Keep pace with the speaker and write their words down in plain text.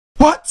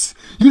What?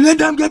 You let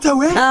them get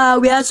away?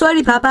 We are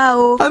sorry, Papa.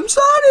 Oh. I'm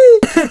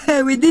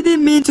sorry. We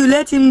didn't mean to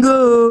let him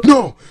go.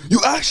 No, you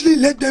actually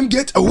let them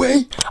get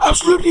away?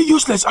 Absolutely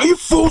useless. Are you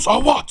fools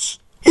or what?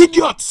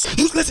 Idiots!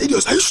 Useless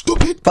idiots. Are you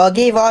stupid?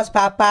 Forgive us,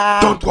 Papa.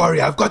 Don't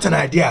worry, I've got an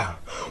idea.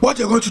 What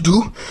you're going to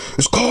do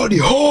is call the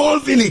whole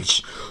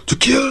village to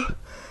kill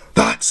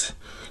that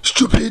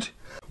stupid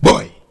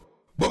boy.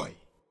 Whoa!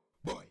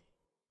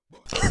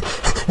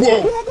 We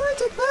are going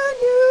to burn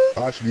you.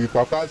 Ashley,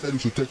 Papa said we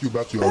should take you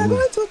back to your room. We are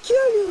going to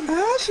kill you.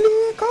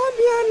 Ashley, come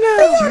here now.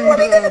 Kill What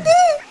are you going to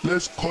do?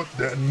 Let's cut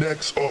their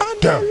necks off.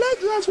 And their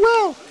legs as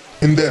well.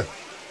 In there.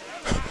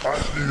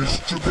 Ashley, you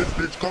stupid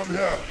bitch, come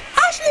here.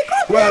 Ashley,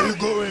 come Where here. are you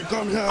going?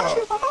 Come here.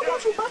 Ashley, Papa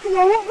wants you back in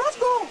your room. Let's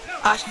go.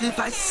 Ashley, if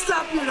I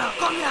slap you now,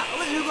 come here.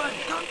 Where are you going?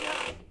 Come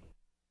here.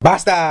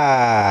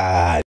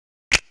 Bastard!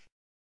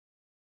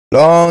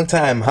 Long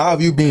time, how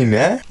have you been,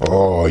 eh?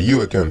 Oh,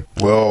 you again.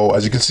 Well,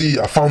 as you can see,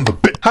 I found the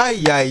bit. Hi,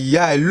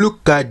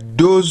 look at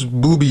those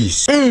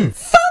boobies.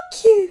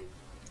 Fuck you.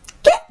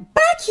 Get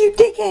back, you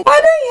dickhead. I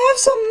know you have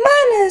some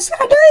manners.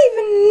 I don't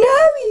even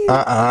know you.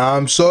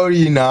 I'm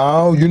sorry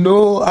now. You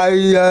know, I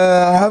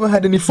haven't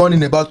had any fun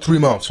in about 3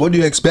 months. What do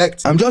you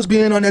expect? I'm just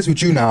being honest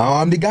with you now.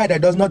 I'm the guy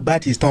that does not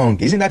bite his tongue.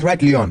 Isn't that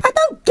right, Leon? I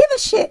don't give a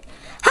shit.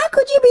 How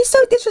could you be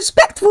so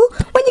disrespectful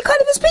when you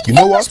can't even speak You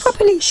know English what?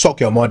 properly?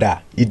 Suck your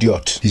mother,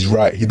 idiot. He's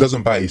right. He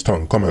doesn't bite his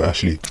tongue. Come on,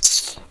 Ashley.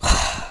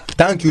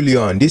 Thank you,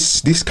 Leon.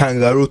 This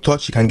kangaroo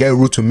thought she can get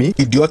rude to me.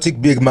 Idiotic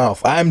big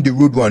mouth. I'm the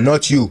rude one,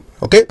 not you.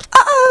 Okay?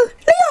 Uh-oh.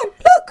 Leon,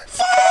 look.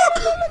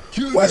 Fuck!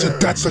 Why is your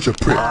dad such a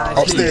prick?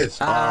 Upstairs.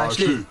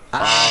 Ashley.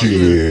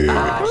 Shit.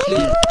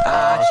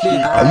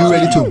 Are you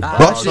ready to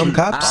bust some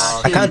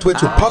caps? I can't wait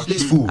to pop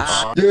these fools.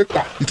 Yeah,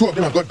 the two of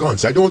them have got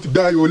guns. I don't want to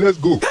die, yo. Let's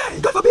go.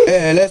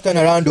 Hey, let's turn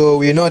around though.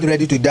 We're not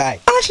ready to die.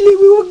 Ashley,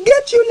 we will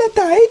get you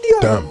later,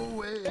 idiot. Damn.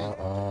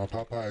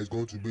 Papa is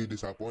going to be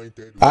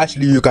disappointed.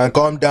 Ashley, you can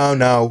calm down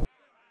now.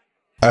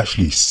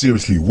 Ashley,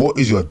 seriously, what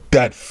is your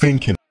dad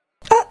thinking?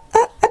 I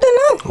don't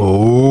know.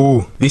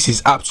 Oh, this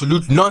is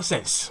absolute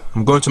nonsense.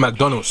 I'm going to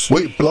McDonald's.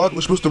 Wait, blood,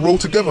 we're supposed to roll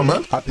together,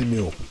 man. Happy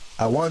meal.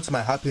 I want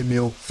my happy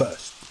meal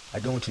first. I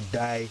don't want to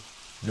die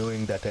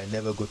knowing that I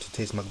never got to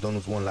taste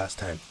McDonald's one last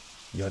time.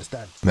 You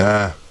understand?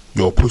 Nah,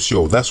 you're a pussy,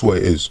 yo. That's what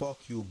it is. Fuck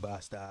you,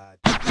 bastard.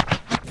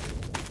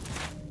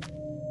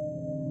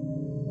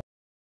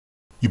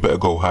 You better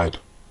go hide.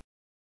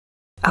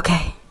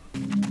 Okay.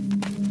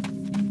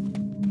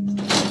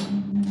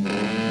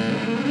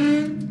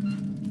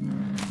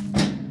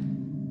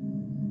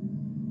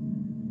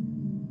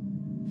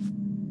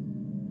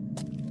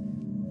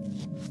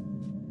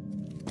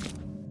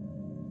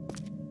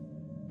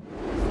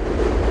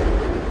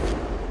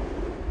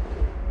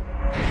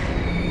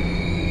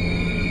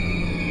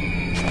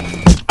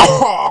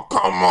 Oh,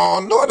 come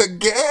on, not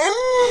again.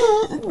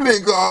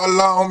 Nigga,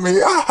 allow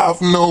me. I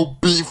have no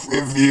beef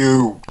with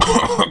you.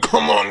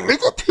 Come on,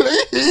 nigga,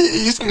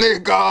 please.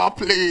 Nigga,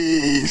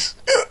 please.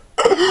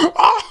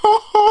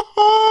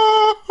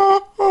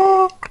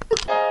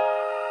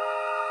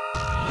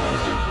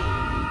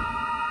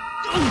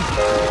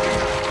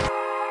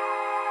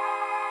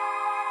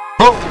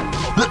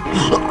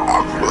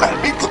 Let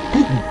me go.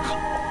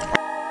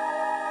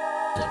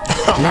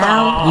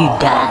 Now you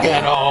die.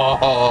 Get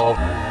off.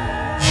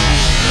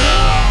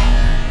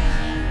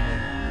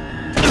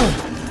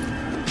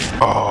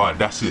 Oh,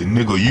 that's it,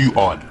 nigga. You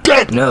are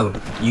dead. No,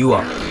 you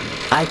are.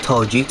 I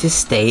told you to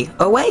stay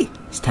away.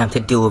 It's time to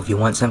deal with you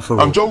once and for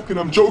all. I'm joking,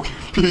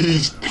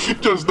 please.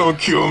 Just don't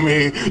kill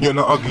me. You're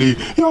not ugly.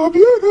 You're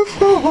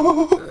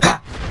beautiful.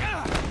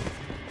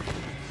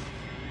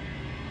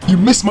 You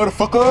missed,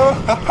 motherfucker.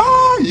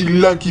 You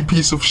lanky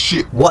piece of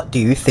shit. What do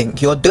you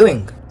think you're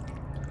doing?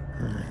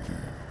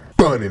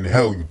 Burn in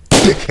hell, you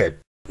dickhead.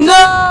 No!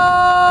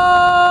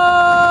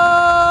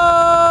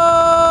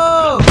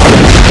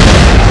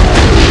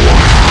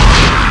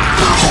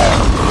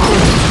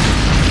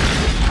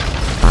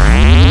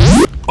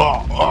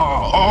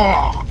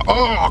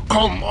 Oh,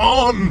 come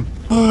on.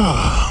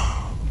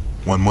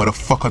 One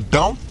motherfucker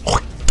down.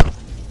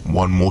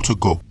 One more to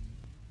go.